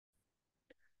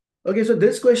Okay, so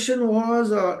this question was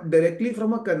directly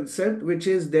from a concept which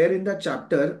is there in the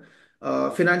chapter,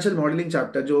 financial modeling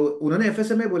chapter, जो उन्होंने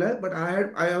FSM में बोला है, but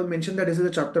I have mentioned that this is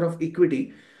a chapter of equity.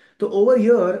 तो over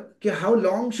here कि how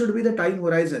long should be the time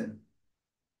horizon?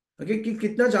 Okay, कि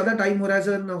कितना ज्यादा time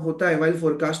horizon होता है while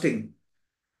forecasting?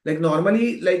 Like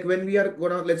normally, like when we are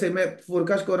gonna, let's say मैं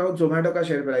forecast कर रहा हूँ Zomato का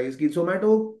share price कि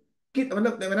Zomato कि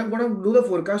मतलब when I'm gonna do the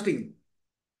forecasting,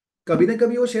 कभी ना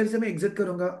कभी वो शेयर से मैं एग्जिट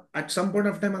करूंगा. At some point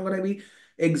of time I am gonna be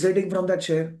exiting from that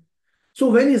share. So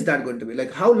when is that going to be?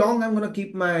 Like how long I'm going to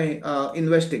keep my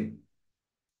investing?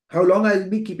 How long I'll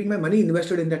be keeping my money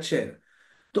invested in that share?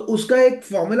 तो उसका एक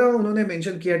formula उन्होंने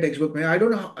mention किया text book में. I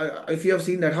don't know if you have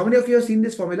seen that. How many of you have seen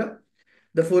this formula?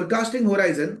 The forecasting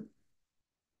horizon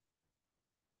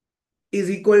is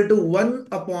equal to 1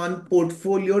 upon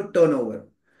portfolio turnover.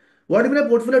 What is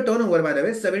portfolio turnover? By the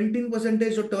way 17%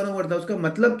 जो turnover था उसका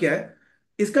मतलब क्या है?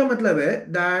 इसका मतलब है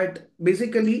that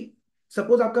basically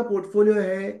suppose आपका पोर्टफोलियो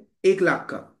है 1 लाख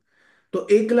का. तो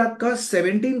 1 लाख का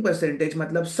 17%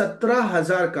 मतलब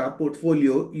 17,000 का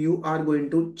portfolio you are going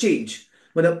to change.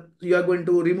 मतलब you are going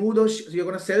to remove दो, यू आर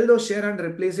गोना सेल दो share and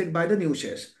replace it by the new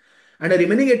shares. And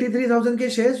remaining 83,000 के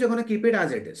shares you are gonna keep it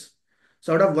as it is.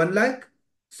 So out of 1 lakh,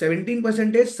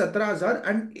 17% 17,000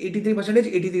 and 83%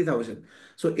 83,000.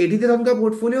 सो 83,000 का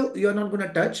portfolio you are not gonna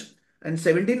touch. And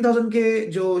 17,000 के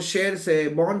जो shares है,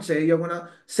 bonds है, you are gonna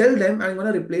sell them and gonna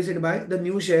replace it by the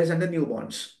new shares and the new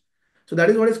bonds. So that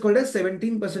is what is called as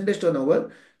 17% turnover.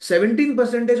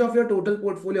 17% of your total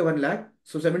portfolio 1 lakh.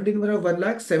 So 17% of 1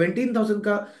 lakh, 17,000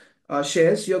 ka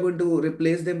shares you are going to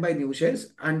replace them by new shares,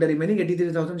 and the remaining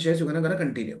 83,000 shares you're gonna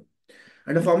continue.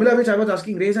 And the formula which I was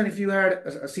asking, raise hand if you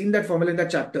had seen that formula in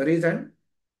that chapter. Raise hand.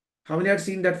 How many had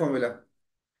seen that formula?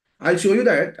 I'll show you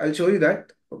that. I'll show you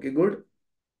that. Okay, good.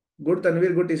 Good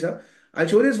Tanvir, good Tisha. I'll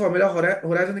show you this formula.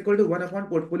 Horizon equal to 1 upon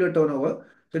portfolio turnover.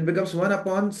 So it becomes 1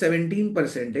 upon 17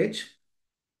 percentage.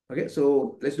 Okay,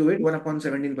 so let's do it. 1 upon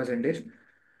 17 percentage.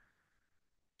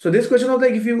 So this question was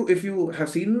like if you have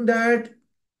seen that,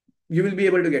 you will be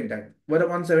able to get that. 1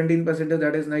 upon 17 percentage,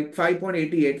 that is like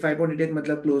 5.88. 5.88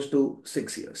 matlab close to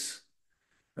 6 years.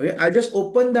 Okay, I'll just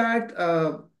open that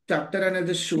chapter and I'll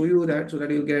just show you that so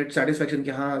that you get satisfaction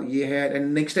ki हाँ ये है.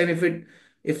 And next time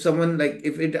if someone like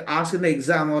if it asks in the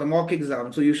exam or mock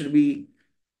exam, so you should be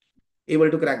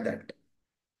able to crack that.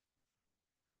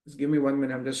 Just give me 1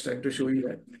 minute. I'm just trying to show you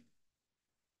that.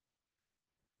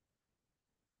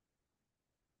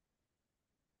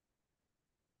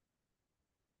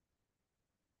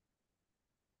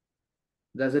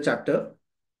 That's the chapter.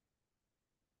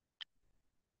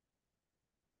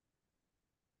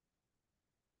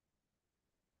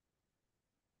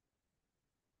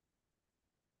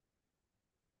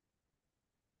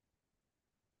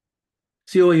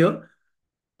 See over here.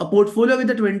 A portfolio with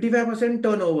a 25%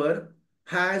 turnover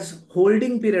has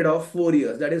holding period of 4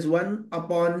 years. That is 1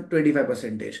 upon 25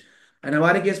 percentage. And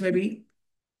हमारे case में भी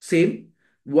same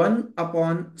 1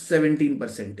 upon 17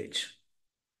 percentage.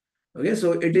 Okay,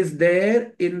 so it is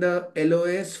there in the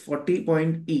LOS 40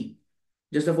 point E.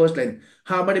 Just the first line.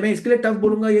 हाँ but मैं इसके लिए tough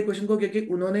बोलूंगा ये question को क्योंकि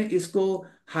उन्होंने इसको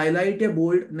हाईलाइट या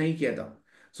बोल्ड नहीं किया था.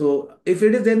 So if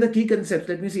it is in the key concept,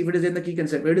 let me see if it is in the key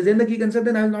concept. If it is in the key concept,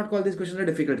 then I will not call this question a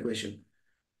difficult question.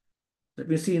 Let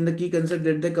me see in the key concept,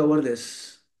 did they cover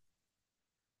this?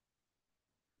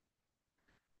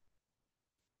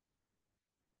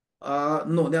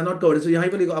 No, they are not covered. So यहाँ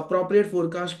पे लिखो appropriate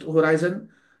forecast horizon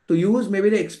to use maybe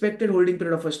the expected holding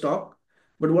period of a stock.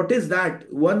 But what is that?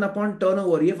 1 upon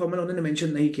turnover. ये formula उन्होंने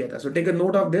mention नहीं किया था. So take a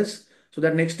note of this so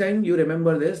that next time you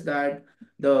remember this that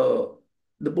the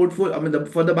the portfolio. I mean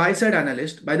for the buy side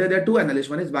analyst. By the way, there are two analysts.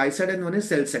 One is buy side and one is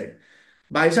sell side.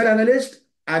 Buy side analyst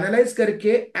analyse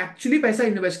करके actually पैसा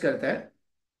invest करता है.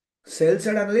 Sell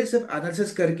side analyst सिर्फ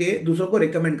analysis करके दूसरों को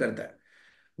recommend करता है.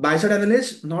 Buy side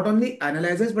analyst not only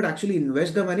analyzes but actually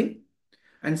invests the money,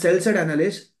 and sell side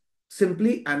analyst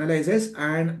simply analyzes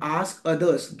and asks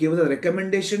others, gives a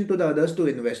recommendation to the others to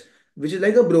invest, which is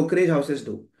like a brokerage houses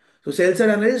do. So sell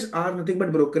side analysts are nothing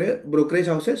but brokerage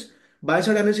houses. Buy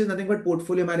side analyst is nothing but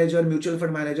portfolio manager, mutual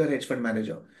fund manager, hedge fund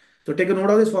manager. So take a note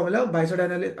of this formula. Buy side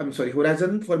analyst, I'm sorry,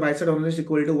 horizon for buy side analyst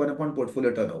equal to 1 upon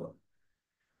portfolio turnover.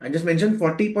 I just mentioned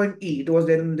 40 point E. It was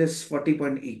there in this 40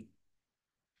 point E.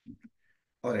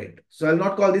 All right. So I'll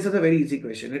not call this as a very easy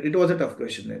question. It was a tough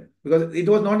question there because it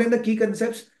was not in the key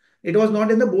concepts. It was not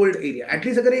in the bold area. At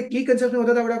least अगर ये key concepts में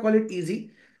होता था, I would have call it easy.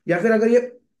 या फिर अगर ये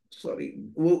sorry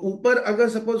वो ऊपर अगर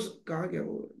suppose कहाँ गया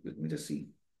वो? Let me just see.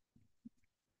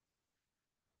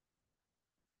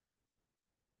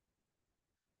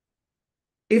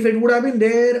 If it would have been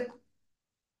there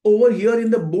over here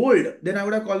in the bold, then I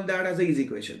would have called that as an easy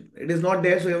question. It is not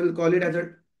there, so I will call it as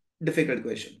a difficult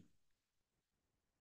question.